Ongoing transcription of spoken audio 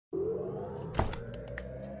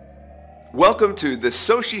Welcome to the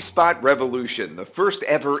SociSpot revolution, the first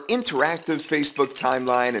ever interactive Facebook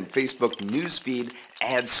timeline and Facebook newsfeed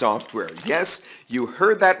ad software. Yes, you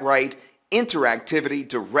heard that right, interactivity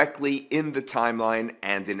directly in the timeline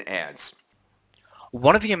and in ads.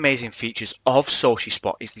 One of the amazing features of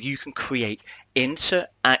SociSpot is that you can create interactive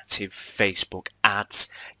Facebook ads.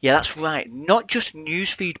 Yeah, that's right. Not just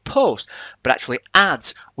newsfeed posts, but actually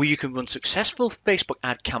ads where you can run successful Facebook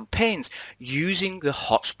ad campaigns using the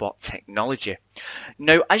hotspot technology.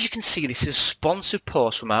 Now, as you can see, this is a sponsored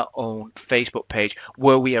post from our own Facebook page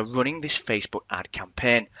where we are running this Facebook ad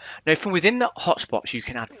campaign. Now, from within the hotspots, you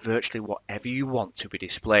can add virtually whatever you want to be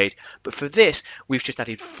displayed. But for this, we've just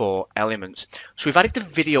added 4 elements. So we've added the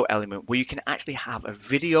video element where you can actually have a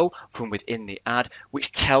video from within the ad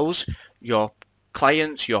which tells your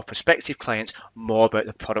clients, your prospective clients, more about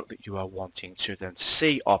the product that you are wanting to them to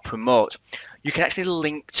see or promote. You can actually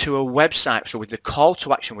link to a website. So with the call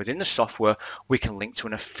to action within the software, we can link to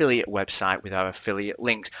an affiliate website with our affiliate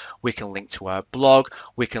links. We can link to our blog.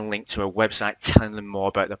 We can link to a website telling them more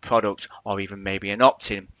about the product or even maybe an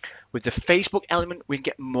opt-in. With the Facebook element, we can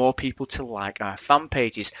get more people to like our fan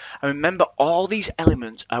pages. And remember, all these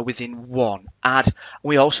elements are within one ad.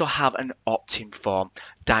 We also have an opt-in form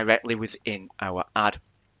directly within our ad.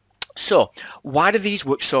 So why do these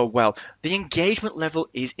work so well? The engagement level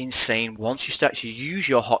is insane once you start to use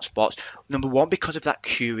your hotspots. Number one, because of that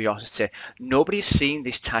curiosity. Nobody has seen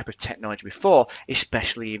this type of technology before,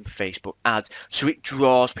 especially in Facebook ads. So it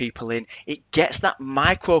draws people in. It gets that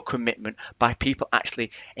micro commitment by people actually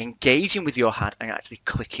engaging with your ad and actually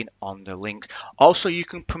clicking on the links. Also, you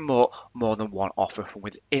can promote more than one offer from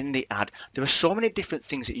within the ad. There are so many different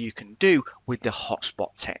things that you can do with the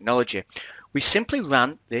hotspot technology. We simply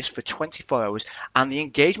ran this for 24 hours and the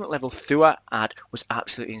engagement level through our ad was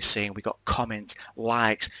absolutely insane. We got comments,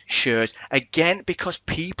 likes, shares, again because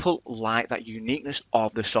people like that uniqueness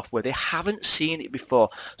of the software. They haven't seen it before,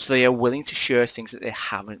 so they are willing to share things that they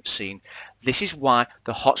haven't seen. This is why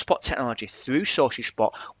the hotspot technology through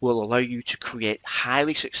SociSpot will allow you to create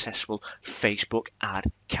highly successful Facebook ad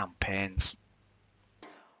campaigns.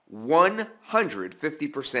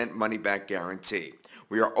 150% money back guarantee.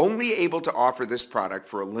 We are only able to offer this product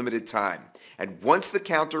for a limited time. And once the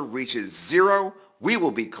counter reaches 0, we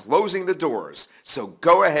will be closing the doors. So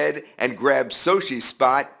go ahead and grab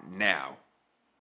SociSpot now.